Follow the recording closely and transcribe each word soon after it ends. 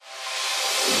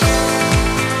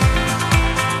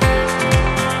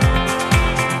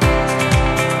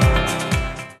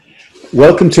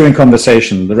Welcome to In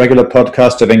Conversation, the regular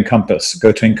podcast of Encompass.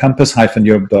 Go to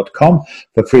encompass-europe.com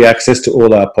for free access to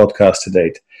all our podcasts to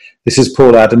date. This is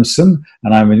Paul Adamson,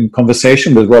 and I'm in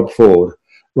conversation with Rob Ford.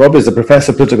 Rob is a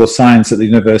professor of political science at the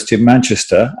University of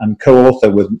Manchester and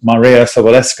co-author with Maria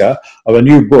Sobolewska of a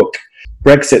new book,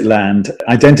 Brexitland: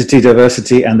 Identity,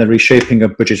 Diversity and the Reshaping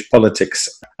of British Politics.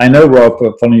 I know, Rob,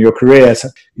 following your career,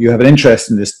 you have an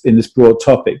interest in this broad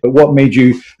topic, but what made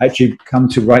you actually come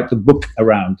to write the book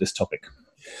around this topic?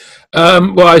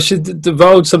 Well, I should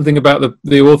divulge something about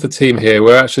the author team here.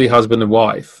 We're actually husband and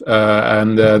wife,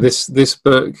 and this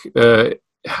book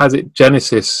has its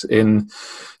genesis in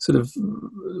sort of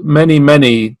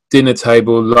many dinner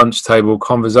table, lunch table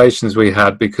conversations we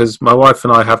had, because my wife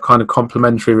and I have kind of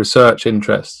complementary research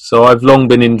interests. So I've long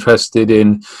been interested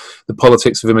in the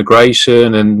politics of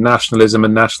immigration and nationalism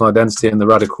and national identity and the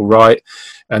radical right.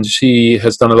 And she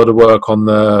has done a lot of work on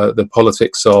the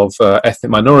politics of ethnic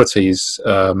minorities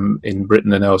in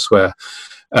Britain and elsewhere.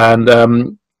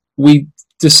 And we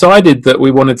decided that we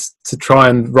wanted to try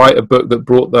and write a book that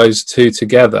brought those two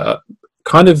together.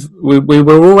 We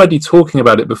were already talking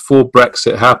about it before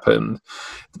Brexit happened.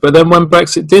 But then when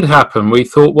Brexit did happen, we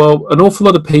thought, well, an awful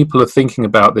lot of people are thinking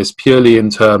about this purely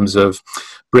in terms of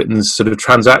Britain's sort of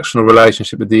transactional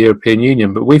relationship with the European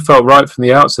Union. But we felt right from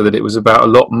the outset that it was about a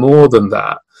lot more than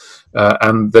that.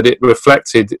 And that it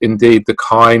reflected indeed the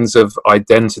kinds of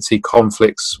identity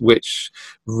conflicts which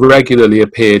regularly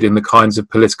appeared in the kinds of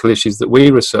political issues that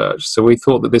we researched. So we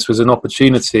thought that this was an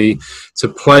opportunity to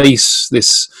place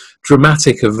this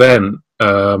dramatic event,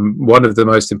 one of the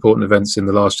most important events in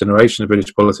the last generation of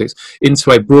British politics,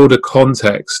 into a broader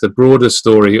context, a broader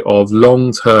story of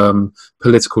long-term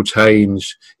political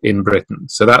change in Britain.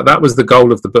 So that was the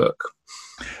goal of the book.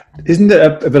 Isn't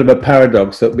it a bit of a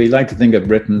paradox that we like to think of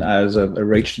Britain as a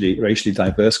racially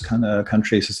diverse kind of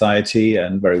country, society,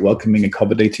 and very welcoming,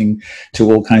 accommodating to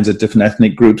all kinds of different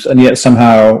ethnic groups, and yet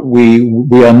somehow we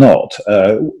are not?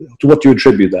 To what do you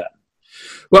attribute that?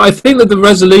 Well, I think that the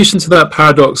resolution to that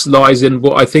paradox lies in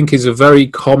what I think is a very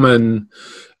common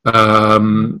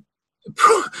finding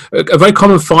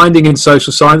in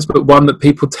social science, but one that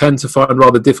people tend to find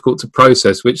rather difficult to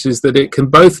process, which is that it can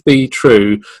both be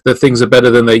true that things are better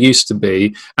than they used to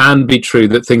be, and be true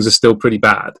that things are still pretty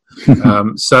bad.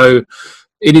 So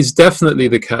it is definitely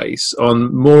the case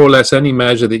on more or less any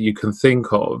measure that you can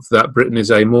think of that Britain is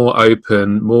a more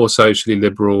open, more socially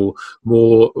liberal,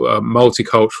 more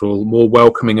multicultural, more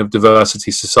welcoming of diversity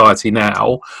society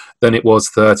now than it was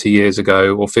 30 years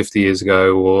ago or 50 years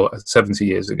ago or 70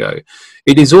 years ago.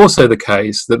 It is also the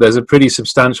case that there's a pretty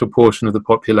substantial portion of the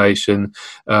population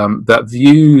that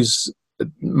views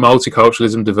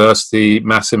multiculturalism, diversity,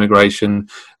 mass immigration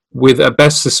with at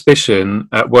best suspicion,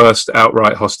 at worst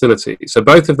outright hostility. So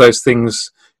both of those things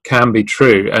can be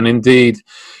true. And indeed,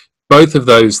 both of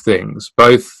those things,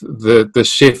 both the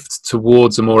shift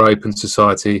towards a more open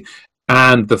society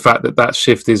and the fact that that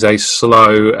shift is a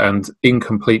slow and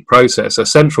incomplete process, are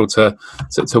central to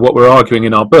what we're arguing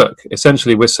in our book.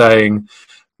 Essentially, we're saying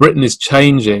Britain is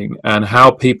changing, and how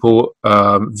people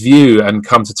view and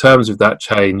come to terms with that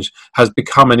change has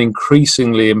become an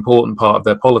increasingly important part of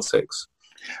their politics.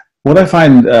 What I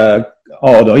find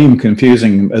odd or even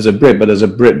confusing as a Brit, but as a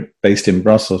Brit based in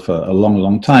Brussels for a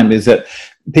long time, is that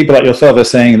people like yourself are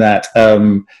saying that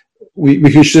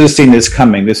we should have seen this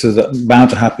coming. This is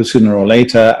bound to happen sooner or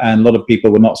later, and a lot of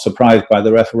people were not surprised by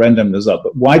the referendum result.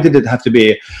 But why did it have to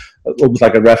be almost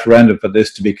like a referendum for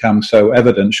this to become so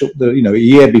evident? A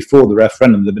year before the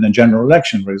referendum, there'd been a general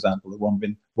election, for example. There had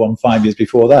been one 5 years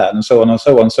before that, and so on and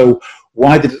so on. So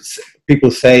why did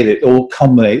people say that it all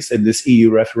culminates in this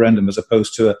EU referendum as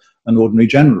opposed to an ordinary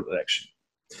general election?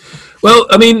 Well,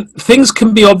 I mean, things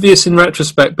can be obvious in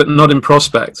retrospect, but not in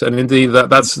prospect. And indeed,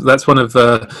 that's one of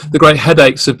the great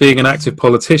headaches of being an active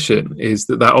politician, is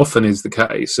that often is the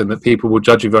case, and that people will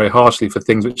judge you very harshly for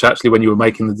things which actually, when you were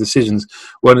making the decisions,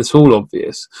 weren't at all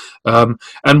obvious.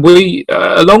 And we,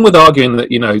 along with arguing that,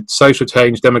 social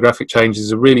change, demographic change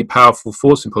is a really powerful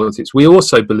force in politics, we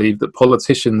also believe that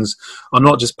politicians are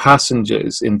not just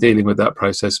passengers in dealing with that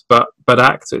process, but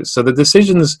actors. So the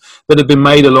decisions that have been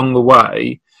made along the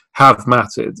way have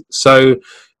mattered. So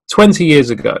 20 years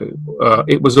ago,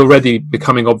 it was already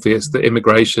becoming obvious that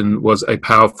immigration was a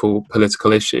powerful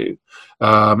political issue.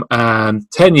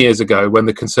 And 10 years ago, when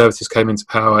the Conservatives came into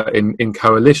power in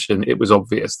coalition, it was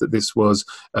obvious that this was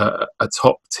a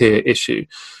top-tier issue.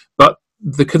 But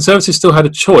the Conservatives still had a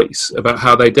choice about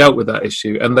how they dealt with that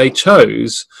issue, and they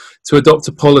chose to adopt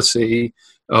a policy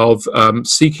of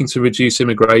seeking to reduce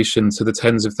immigration to the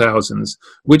tens of thousands,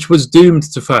 which was doomed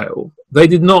to fail. They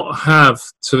did not have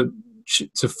to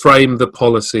to frame the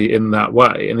policy in that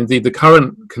way. And indeed, the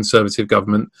current Conservative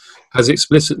government has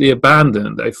explicitly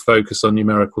abandoned a focus on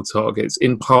numerical targets,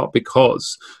 in part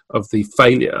because of the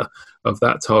failure of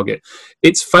that target.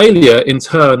 Its failure, in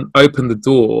turn, opened the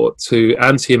door to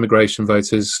anti-immigration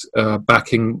voters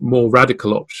backing more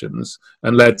radical options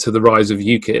and led to the rise of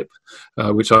UKIP,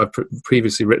 which I've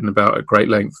previously written about at great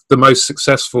length. The most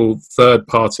successful third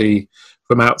party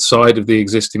from outside of the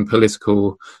existing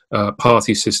political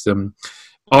party system,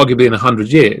 arguably in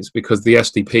 100 years, because the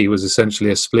SDP was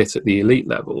essentially a split at the elite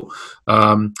level.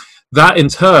 That in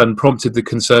turn prompted the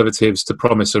Conservatives to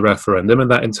promise a referendum, and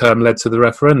that in turn led to the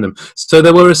referendum. So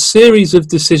there were a series of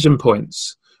decision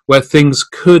points where things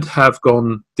could have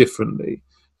gone differently.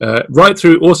 Right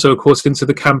through also, of course, into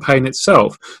the campaign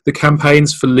itself. The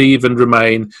campaigns for Leave and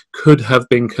Remain could have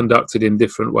been conducted in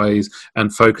different ways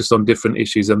and focused on different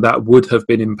issues, and that would have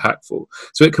been impactful.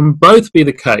 So it can both be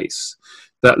the case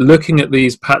that looking at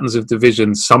these patterns of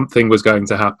division, something was going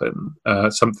to happen,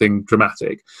 something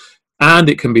dramatic.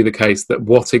 And it can be the case that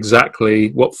what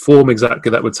form exactly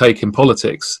that would take in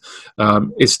politics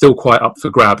is still quite up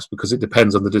for grabs, because it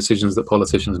depends on the decisions that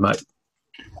politicians make.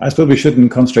 I suppose we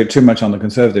shouldn't concentrate too much on the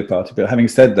Conservative Party, but having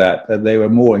said that, they were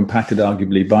more impacted,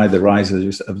 arguably, by the rise of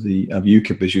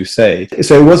UKIP, as you say.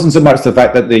 So it wasn't so much the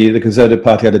fact that the Conservative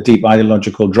Party had a deep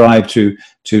ideological drive to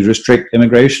restrict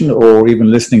immigration, or even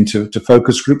listening to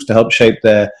focus groups to help shape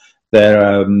their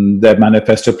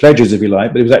manifesto pledges, if you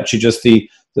like, but it was actually just the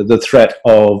threat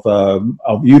of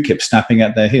UKIP snapping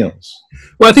at their heels.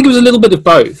 Well, I think it was a little bit of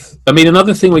both. I mean,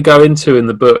 another thing we go into in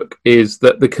the book is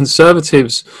that the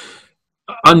Conservatives,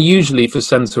 unusually for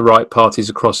centre-right parties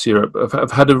across Europe,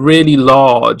 have had a really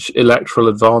large electoral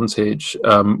advantage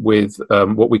with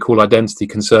what we call identity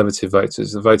conservative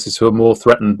voters, the voters who are more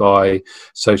threatened by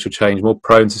social change, more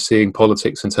prone to seeing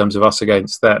politics in terms of us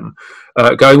against them.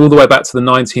 Going all the way back to the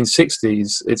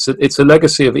 1960s, it's a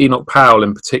legacy of Enoch Powell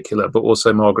in particular, but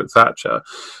also Margaret Thatcher.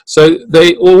 So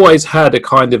they always had a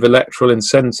kind of electoral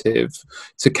incentive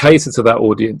to cater to that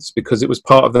audience, because it was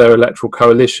part of their electoral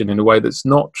coalition in a way that's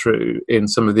not true in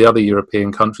some of the other European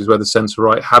countries where the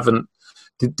centre-right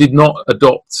did not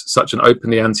adopt such an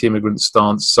openly anti-immigrant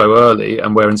stance so early,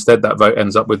 and where instead that vote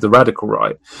ends up with the radical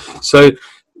right. So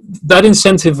that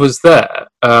incentive was there,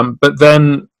 but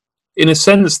then, in a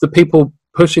sense, the people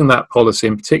pushing that policy,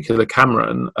 in particular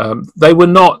Cameron, they were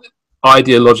not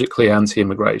ideologically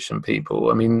anti-immigration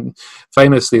people. I mean,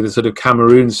 famously, the sort of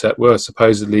Cameroon set were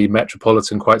supposedly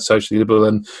metropolitan, quite socially liberal,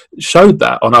 and showed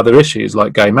that on other issues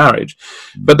like gay marriage.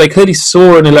 But they clearly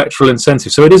saw an electoral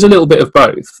incentive. So it is a little bit of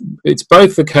both. It's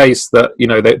both the case that, you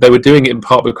know, they were doing it in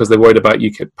part because they're worried about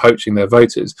UKIP poaching their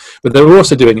voters, but they were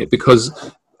also doing it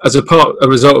because, as a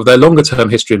result of their longer-term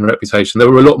history and reputation,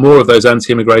 there were a lot more of those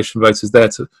anti-immigration voters there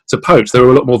to poach. They were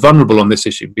a lot more vulnerable on this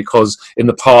issue because in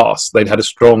the past they'd had a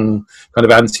strong kind of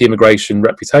anti-immigration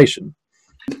reputation.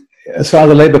 As far as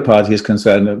the Labour Party is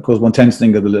concerned, of course, one tends to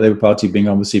think of the Labour Party being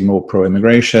obviously more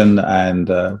pro-immigration and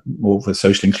more for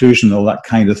social inclusion, all that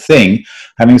kind of thing.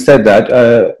 Having said that,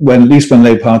 at least when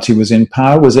the Labour Party was in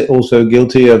power, was it also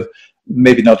guilty of,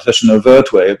 maybe not such an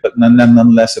overt way, but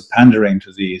nonetheless of pandering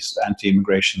to these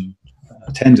anti-immigration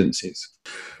tendencies?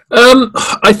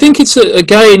 I think it's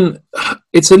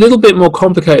a little bit more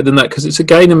complicated than that, because it's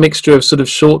again a mixture of sort of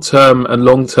short-term and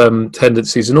long-term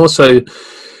tendencies, and also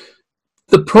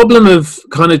the problem of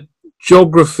kind of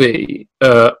geography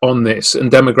on this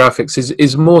and demographics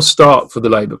is more stark for the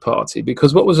Labour Party,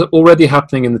 because what was already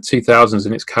happening in the 2000s,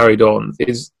 and it's carried on,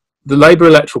 is the Labour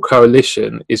electoral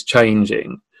coalition is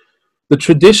changing. The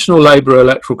traditional Labour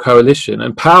electoral coalition,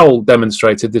 and Powell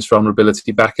demonstrated this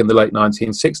vulnerability back in the late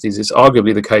 1960s. It's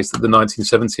arguably the case that the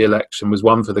 1970 election was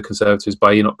won for the Conservatives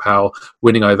by Enoch Powell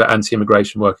winning over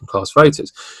anti-immigration working class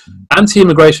voters.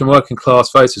 Anti-immigration working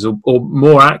class voters, or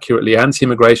more accurately,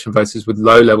 anti-immigration voters with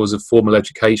low levels of formal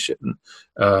education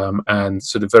and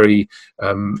sort of very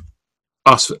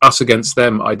us against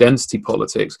them identity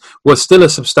politics, was still a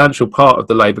substantial part of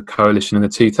the Labour coalition in the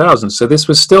 2000s. So this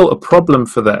was still a problem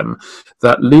for them,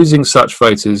 that losing such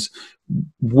voters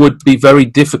would be very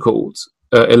difficult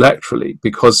electorally,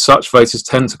 because such voters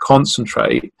tend to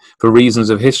concentrate, for reasons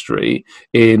of history,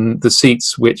 in the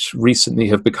seats which recently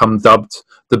have become dubbed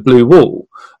the blue wall.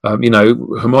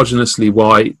 Homogeneously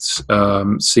white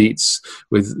seats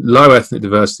with low ethnic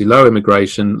diversity, low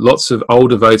immigration, lots of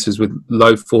older voters with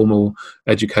low formal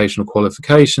educational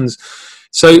qualifications.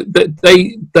 So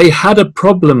they had a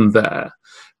problem there.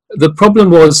 The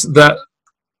problem was that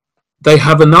they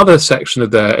have another section of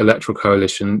their electoral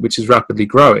coalition which is rapidly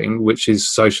growing, which is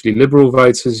socially liberal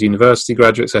voters, university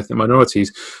graduates, ethnic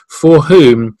minorities, for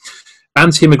whom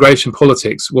anti-immigration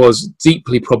politics was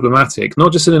deeply problematic,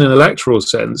 not just in an electoral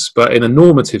sense, but in a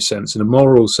normative sense, in a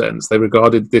moral sense. They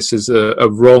regarded this as a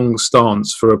wrong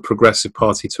stance for a progressive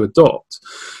party to adopt.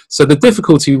 So the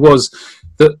difficulty was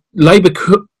that Labour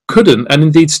couldn't, and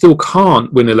indeed still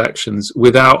can't, win elections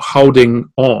without holding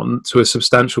on to a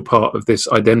substantial part of this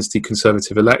identity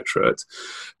conservative electorate.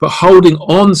 But holding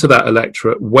on to that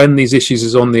electorate when these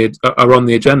issues are on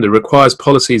the agenda requires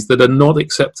policies that are not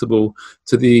acceptable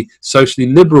to the socially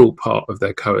liberal part of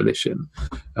their coalition.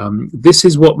 This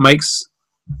is what makes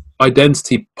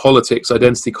identity politics,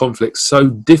 identity conflicts so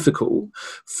difficult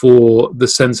for the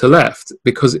centre left,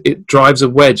 because it drives a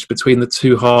wedge between the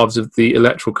two halves of the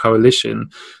electoral coalition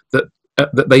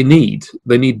that they need.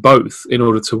 They need both in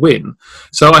order to win.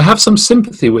 So I have some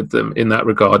sympathy with them in that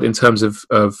regard, in terms of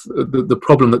the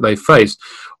problem that they faced.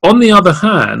 On the other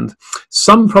hand,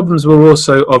 some problems were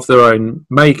also of their own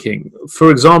making.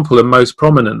 For example, and most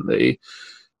prominently,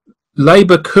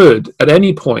 Labour could, at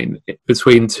any point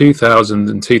between 2000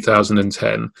 and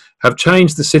 2010, have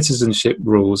changed the citizenship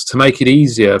rules to make it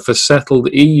easier for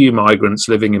settled EU migrants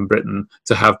living in Britain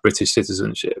to have British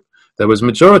citizenship. There was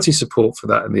majority support for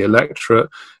that in the electorate.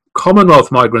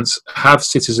 Commonwealth migrants have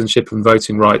citizenship and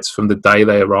voting rights from the day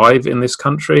they arrive in this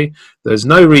country. There's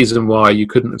no reason why you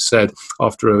couldn't have said,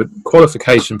 after a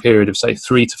qualification period of, say,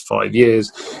 3 to 5 years,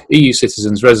 EU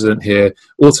citizens resident here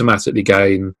automatically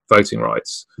gain voting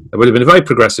rights. It would have been a very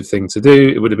progressive thing to do.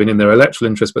 It would have been in their electoral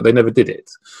interest, but they never did it.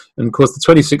 And of course, the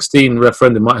 2016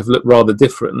 referendum might have looked rather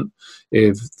different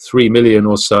if 3 million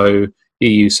or so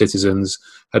EU citizens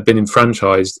had been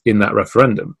enfranchised in that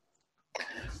referendum.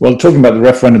 Well, talking about the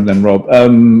referendum then, Rob,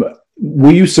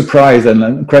 were you surprised,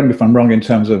 and correct me if I'm wrong in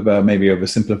terms of maybe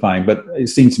oversimplifying, but it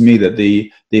seemed to me that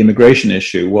the immigration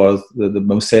issue was the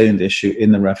most salient issue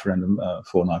in the referendum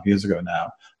 4.5 years ago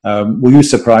now. Were you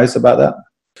surprised about that?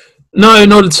 No,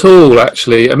 not at all,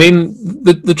 actually. I mean,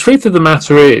 the truth of the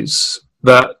matter is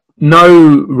that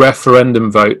no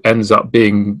referendum vote ends up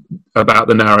being about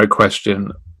the narrow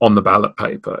question on the ballot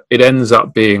paper. It ends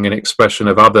up being an expression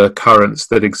of other currents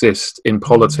that exist in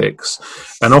politics,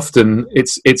 and often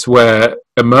it's where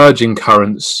emerging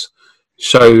currents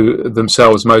show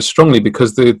themselves most strongly,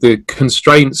 because the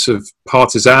constraints of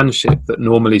partisanship that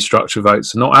normally structure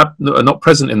votes are not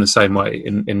present in the same way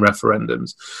in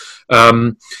referendums.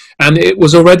 And it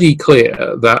was already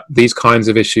clear that these kinds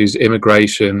of issues,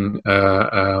 immigration,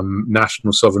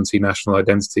 national sovereignty, national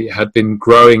identity, had been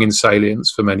growing in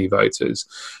salience for many voters.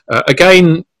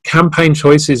 Again, campaign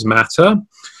choices matter.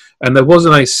 And there was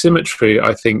an asymmetry,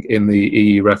 I think, in the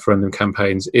EU referendum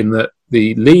campaigns, in that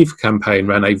the Leave campaign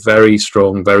ran a very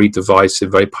strong, very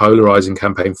divisive, very polarising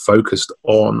campaign focused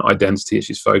on identity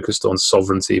issues, focused on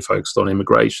sovereignty, focused on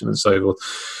immigration and so forth.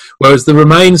 Whereas the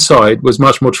Remain side was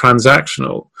much more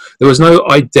transactional. There was no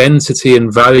identity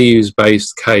and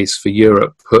values-based case for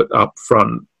Europe put up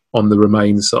front on the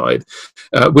Remain side,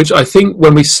 which I think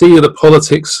when we see the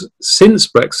politics since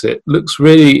Brexit looks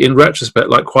really, in retrospect,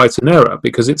 like quite an error,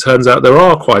 because it turns out there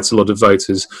are quite a lot of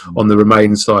voters on the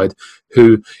Remain side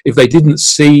who, if they didn't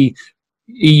see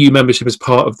EU membership as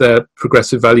part of their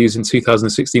progressive values in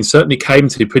 2016, certainly came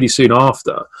to pretty soon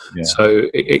after. Yeah. So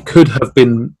it could have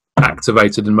been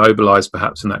activated and mobilised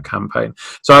perhaps in that campaign.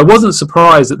 So I wasn't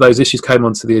surprised that those issues came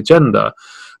onto the agenda,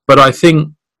 but I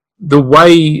think the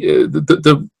way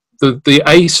the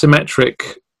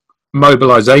asymmetric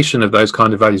mobilisation of those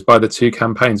kind of values by the two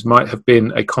campaigns might have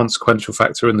been a consequential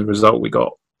factor in the result we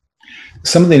got.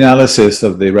 Some of the analysis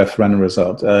of the referendum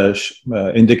result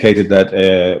indicated that,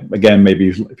 again, maybe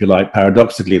if you like,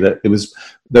 paradoxically, that it was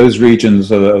those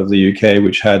regions of the UK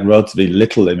which had relatively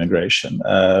little immigration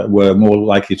were more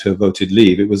likely to have voted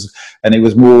Leave. It was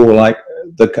more like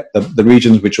the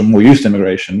regions which are more used to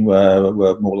immigration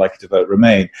were more likely to vote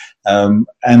Remain.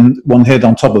 And one hit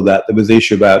on top of that, there was the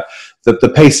issue about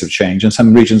the pace of change. In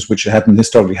some regions which hadn't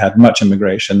historically had much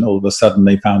immigration, all of a sudden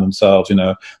they found themselves,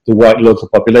 the white local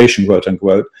population, quote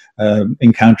unquote,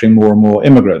 encountering more and more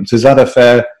immigrants. Is that a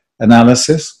fair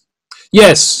analysis?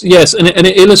 Yes, and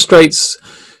it illustrates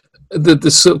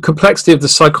the sort of complexity of the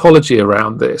psychology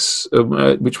around this,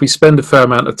 which we spend a fair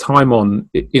amount of time on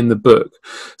in the book.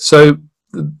 So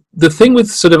the thing with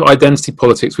sort of identity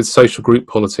politics, with social group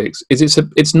politics, is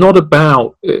it's not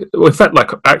about, well, in fact,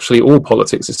 like actually all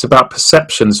politics, it's about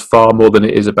perceptions far more than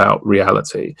it is about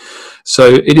reality. So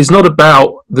it is not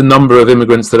about the number of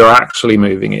immigrants that are actually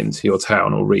moving into your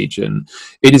town or region.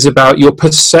 It is about your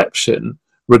perception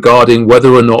regarding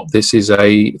whether or not this is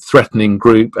a threatening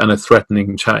group and a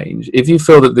threatening change. If you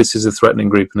feel that this is a threatening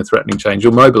group and a threatening change,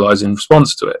 you'll mobilise in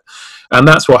response to it. And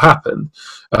that's what happened,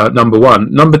 number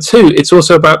one. Number two, it's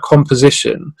also about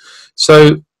composition.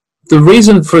 So the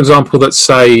reason, for example, that,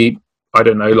 say, I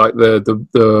don't know, like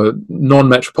the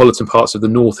non-metropolitan parts of the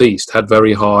northeast had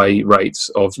very high rates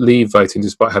of Leave voting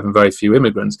despite having very few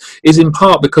immigrants, is in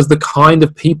part because the kind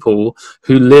of people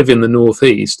who live in the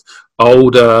northeast,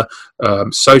 older,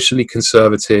 socially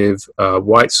conservative,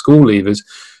 white school leavers,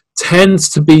 tends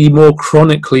to be more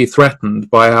chronically threatened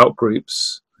by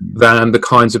outgroups than the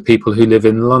kinds of people who live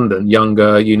in London,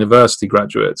 younger university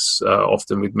graduates,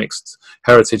 often with mixed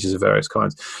heritages of various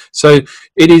kinds. So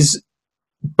it is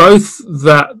both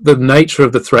that the nature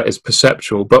of the threat is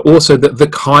perceptual, but also that the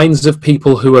kinds of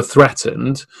people who are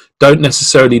threatened don't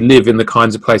necessarily live in the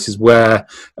kinds of places where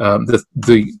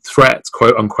the threat,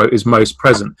 quote unquote, is most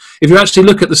present. If you actually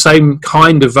look at the same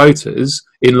kind of voters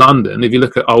in London, if you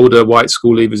look at older white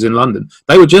school leavers in London,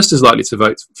 they were just as likely to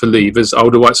vote for Leave as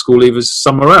older white school leavers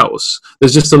somewhere else.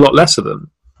 There's just a lot less of them.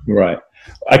 Right.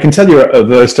 I can tell you're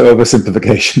averse to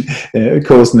oversimplification,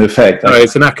 cause and effect. No,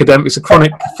 it's a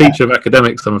chronic feature of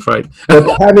academics, I'm afraid. But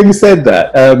having said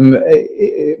that,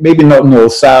 maybe not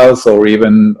north-south or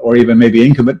even maybe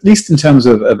income, but at least in terms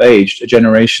of age,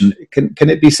 generation, can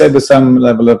it be said with some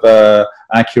level of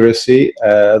accuracy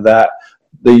that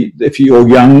if you're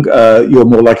young, you're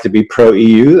more likely to be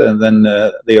pro-EU than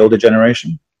the older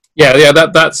generation? Yeah,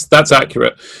 that's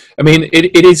accurate. I mean,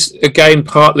 it is, again,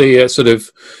 partly a sort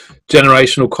of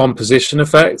generational composition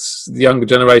effects. The younger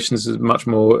generations is much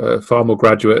more, far more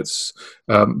graduates,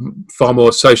 far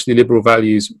more socially liberal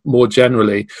values more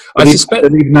generally. But I suspect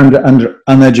even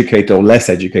uneducated, or less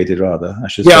educated rather, I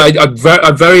should say. Yeah,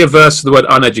 I'm very averse to the word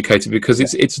uneducated, because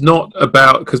it's not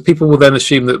about, because people will then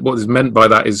assume that what is meant by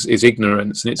that is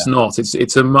ignorance, and it's not.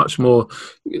 It's a much more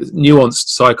nuanced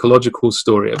psychological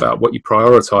story about what you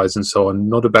prioritize and so on,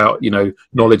 not about,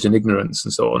 knowledge and ignorance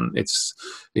and so on. It's,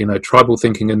 tribal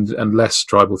thinking and less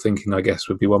tribal thinking, I guess,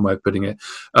 would be one way of putting it.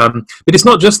 But it's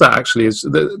not just that, actually.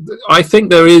 I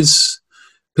think there is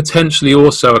potentially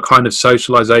also a kind of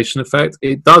socialization effect.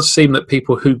 It does seem that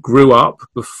people who grew up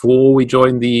before we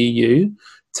joined the EU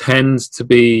tended to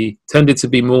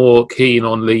be more keen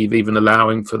on Leave, even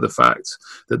allowing for the fact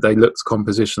that they looked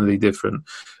compositionally different,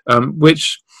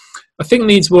 which I think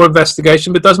needs more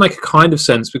investigation, but does make a kind of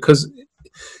sense, because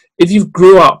if you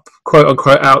grew up, quote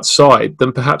unquote, outside,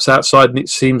 then perhaps outside it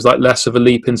seems like less of a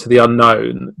leap into the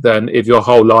unknown than if your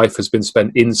whole life has been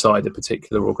spent inside a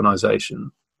particular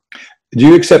organisation. Do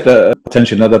you accept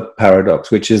potentially another paradox,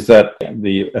 which is that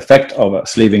the effect of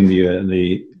us leaving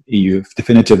the EU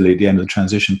definitively at the end of the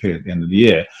transition period, at the end of the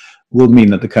year, will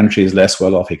mean that the country is less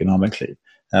well off economically,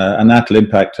 and that will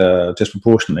impact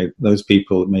disproportionately those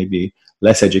people that may be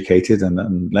less educated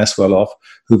and less well off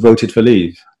who voted for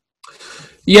Leave?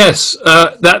 Yes,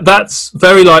 that's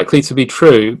very likely to be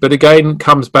true, but again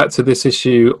comes back to this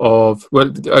issue of,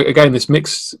 this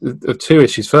mix of two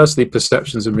issues. Firstly,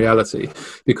 perceptions and reality,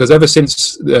 because ever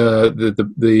since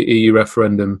the EU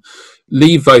referendum,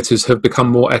 Leave voters have become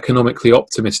more economically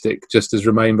optimistic, just as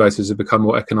Remain voters have become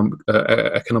more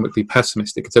economically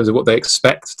pessimistic in terms of what they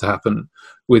expect to happen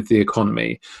with the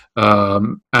economy.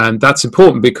 And that's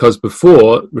important because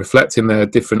before, reflecting their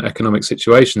different economic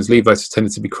situations, Leave voters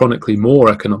tended to be chronically more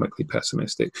economically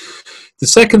pessimistic. The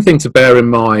second thing to bear in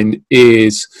mind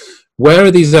is, where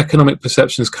are these economic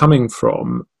perceptions coming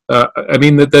from?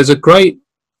 There's a great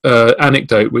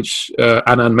anecdote which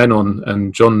Anand Menon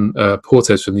and John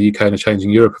Portes from the UK and A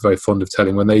Changing Europe are very fond of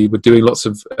telling, when they were doing lots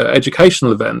of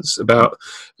educational events about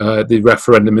the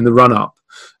referendum in the run-up.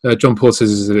 John Portes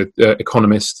is an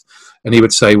economist, and he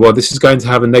would say, well, this is going to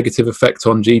have a negative effect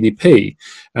on GDP.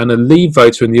 And a Leave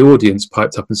voter in the audience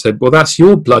piped up and said, well, that's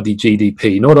your bloody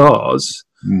GDP, not ours.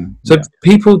 So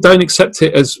people don't accept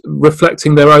it as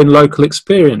reflecting their own local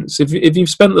experience. If you've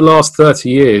spent the last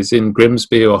 30 years in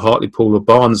Grimsby or Hartlepool or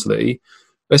Barnsley,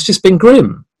 it's just been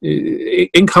grim.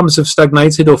 Incomes have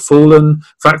stagnated or fallen,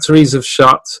 factories have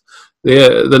shut,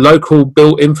 the local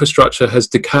built infrastructure has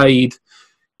decayed.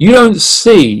 You don't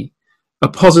see a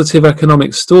positive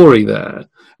economic story there.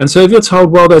 And so if you're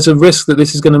told, well, there's a risk that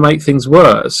this is going to make things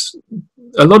worse,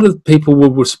 a lot of people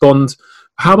will respond,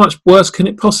 how much worse can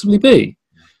it possibly be?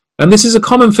 And this is a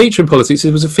common feature in politics.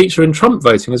 It was a feature in Trump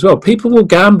voting as well. People will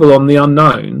gamble on the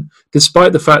unknown,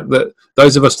 despite the fact that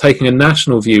those of us taking a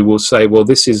national view will say, well,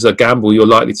 this is a gamble you're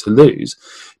likely to lose,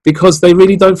 because they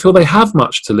really don't feel they have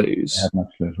much to lose. They have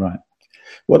much to lose, right.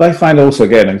 What I find also,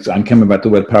 again, and I'm coming back to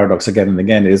the word paradox again and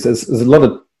again, is there's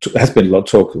has been a lot of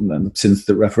talk since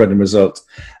the referendum result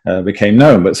became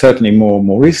known, but certainly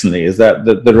more recently, is that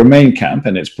the Remain camp,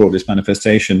 in its broadest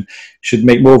manifestation, should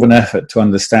make more of an effort to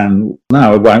understand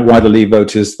now why the Leave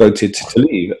voters voted to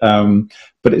leave.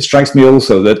 But it strikes me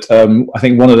also that I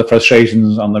think one of the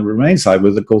frustrations on the Remain side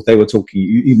was, of course, they were talking,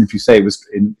 even if you say it was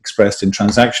expressed in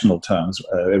transactional terms,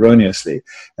 erroneously,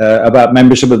 about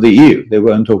membership of the EU. They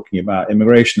weren't talking about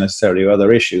immigration necessarily or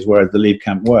other issues, whereas the Leave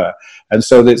camp were. And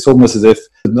so it's almost as if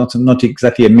not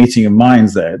exactly a meeting of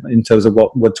minds there in terms of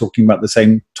what we're talking about the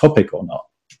same topic or not.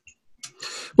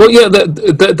 Well, yeah,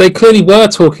 they clearly were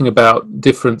talking about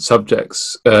different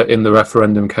subjects in the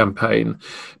referendum campaign,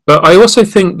 but I also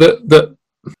think that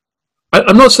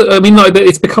I'm not. I mean, like,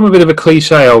 it's become a bit of a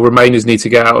cliche. Oh, Remainers need to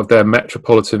get out of their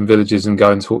metropolitan villages and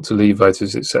go and talk to Leave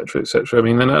voters, etc., etc.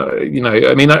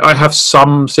 I mean, I have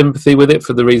some sympathy with it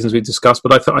for the reasons we discussed,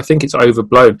 but I think it's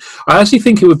overblown. I actually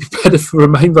think it would be better for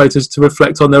Remain voters to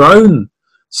reflect on their own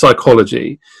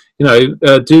psychology. Do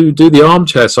the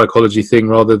armchair psychology thing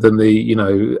rather than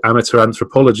the amateur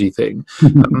anthropology thing,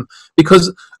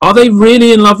 because are they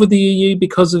really in love with the EU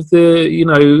because of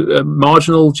the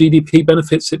marginal GDP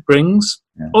benefits it brings?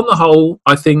 Yeah. On the whole,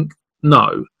 I think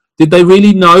no. Did they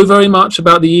really know very much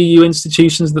about the EU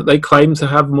institutions that they claim to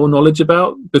have more knowledge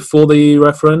about before the EU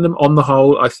referendum? On the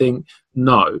whole, I think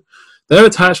no. Their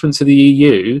attachment to the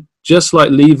EU, just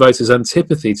like Leave voters'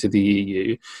 antipathy to the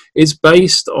EU, is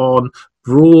based on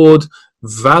broad,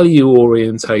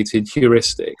 value-orientated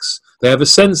heuristics. They have a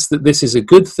sense that this is a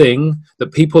good thing,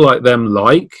 that people like them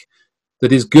like,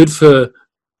 that is good for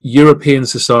European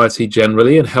society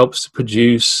generally and helps to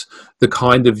produce the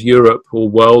kind of Europe or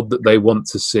world that they want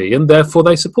to see, and therefore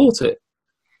they support it.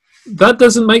 That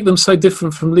doesn't make them so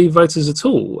different from Leave voters at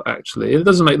all, actually. It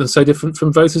doesn't make them so different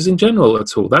from voters in general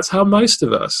at all. That's how most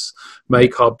of us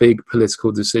make our big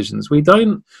political decisions. We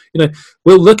don't,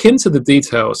 we'll look into the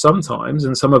detail sometimes,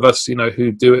 and some of us,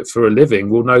 who do it for a living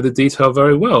will know the detail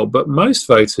very well. But most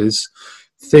voters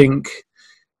think,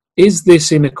 is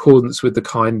this in accordance with the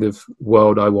kind of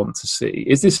world I want to see?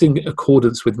 Is this in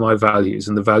accordance with my values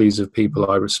and the values of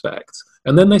people I respect?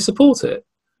 And then they support it.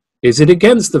 Is it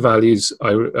against the values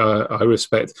I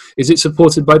respect? Is it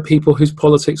supported by people whose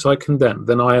politics I condemn?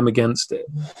 Then I am against it.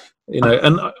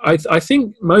 And I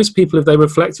think most people, if they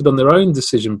reflected on their own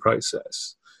decision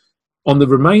process, on the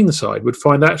Remain side, would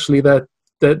find actually their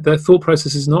thought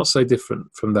process is not so different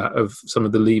from that of some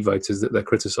of the Leave voters that they're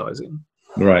criticising.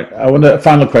 Right.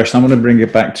 Final question. I want to bring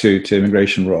it back to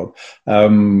immigration, Rob.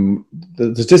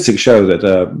 The statistics show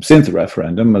that since the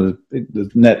referendum,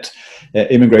 the net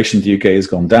immigration to the UK has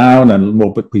gone down, and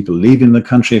more people leaving the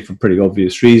country for pretty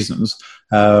obvious reasons.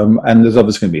 And there's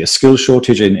obviously going to be a skills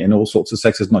shortage in all sorts of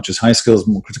sectors, not just high skills,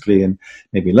 more critically in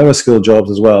maybe lower skilled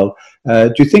jobs as well.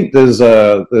 Do you think there's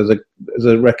a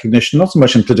recognition, not so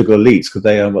much in political elites because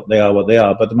they are what they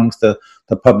are, but amongst the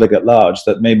public at large,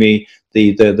 that maybe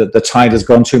the tide has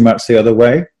gone too much the other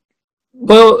way?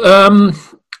 Well,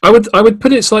 I would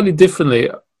put it slightly differently.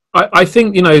 I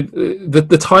think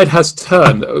the tide has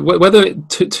turned. Whether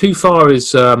too far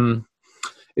is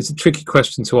it's a tricky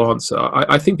question to answer.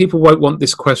 I think people won't want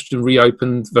this question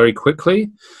reopened very quickly.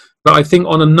 But I think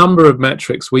on a number of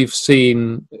metrics, we've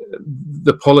seen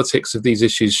the politics of these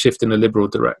issues shift in a liberal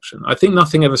direction. I think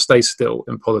nothing ever stays still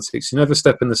in politics. You never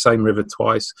step in the same river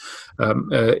twice.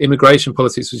 Immigration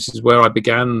politics, which is where I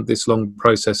began this long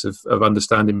process of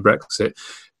understanding Brexit,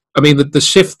 I mean, the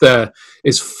shift there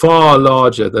is far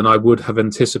larger than I would have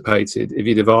anticipated if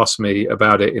you'd have asked me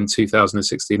about it in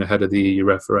 2016 ahead of the EU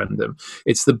referendum.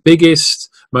 It's the biggest,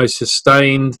 most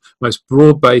sustained, most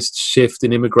broad-based shift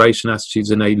in immigration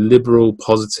attitudes in a liberal,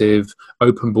 positive,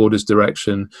 open borders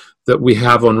direction that we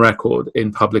have on record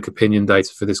in public opinion data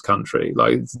for this country.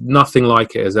 Like, nothing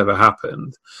like it has ever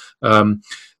happened.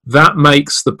 That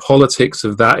makes the politics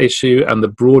of that issue and the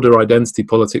broader identity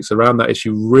politics around that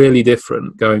issue really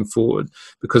different going forward.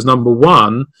 Because number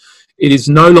one, it is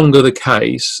no longer the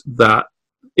case that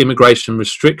immigration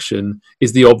restriction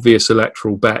is the obvious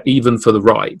electoral bet, even for the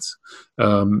right.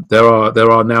 There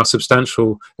are now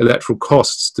substantial electoral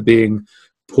costs to being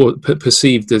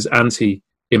perceived as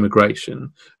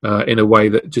anti-immigration in a way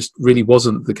that just really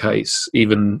wasn't the case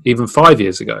even 5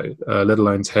 years ago, let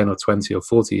alone 10 or 20 or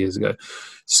 40 years ago.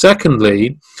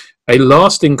 Secondly, a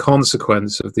lasting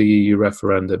consequence of the EU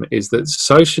referendum is that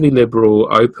socially liberal,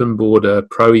 open border,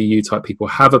 pro-EU type people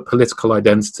have a political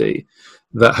identity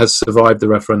that has survived the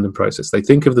referendum process. They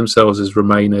think of themselves as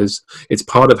Remainers. It's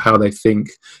part of how they think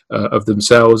of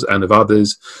themselves and of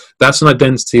others. That's an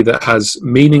identity that has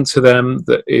meaning to them,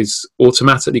 that is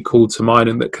automatically called to mind,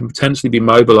 and that can potentially be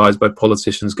mobilised by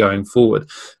politicians going forward.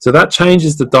 So that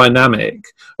changes the dynamic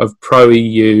of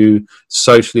pro-EU,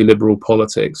 socially liberal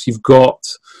politics. You've got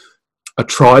a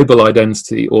tribal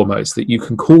identity almost that you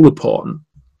can call upon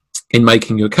in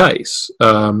making your case.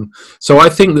 So I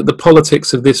think that the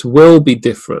politics of this will be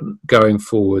different going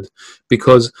forward,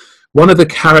 because one of the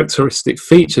characteristic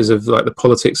features of like the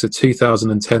politics of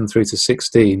 2010 through to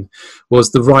 16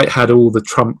 was the right had all the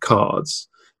trump cards.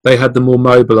 They had the more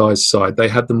mobilised side, they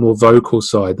had the more vocal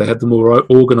side, they had the more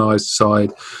organised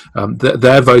side.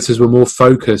 Their voters were more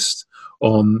focused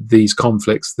on these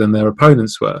conflicts than their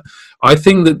opponents were. I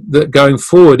think that going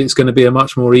forward it's going to be a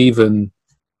much more even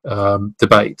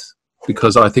debate,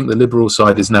 because I think the liberal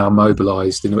side is now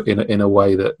mobilised in a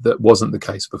way that wasn't the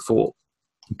case before.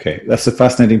 Okay, that's a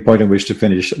fascinating point on which to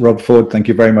finish. Rob Ford, thank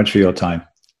you very much for your time.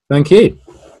 Thank you.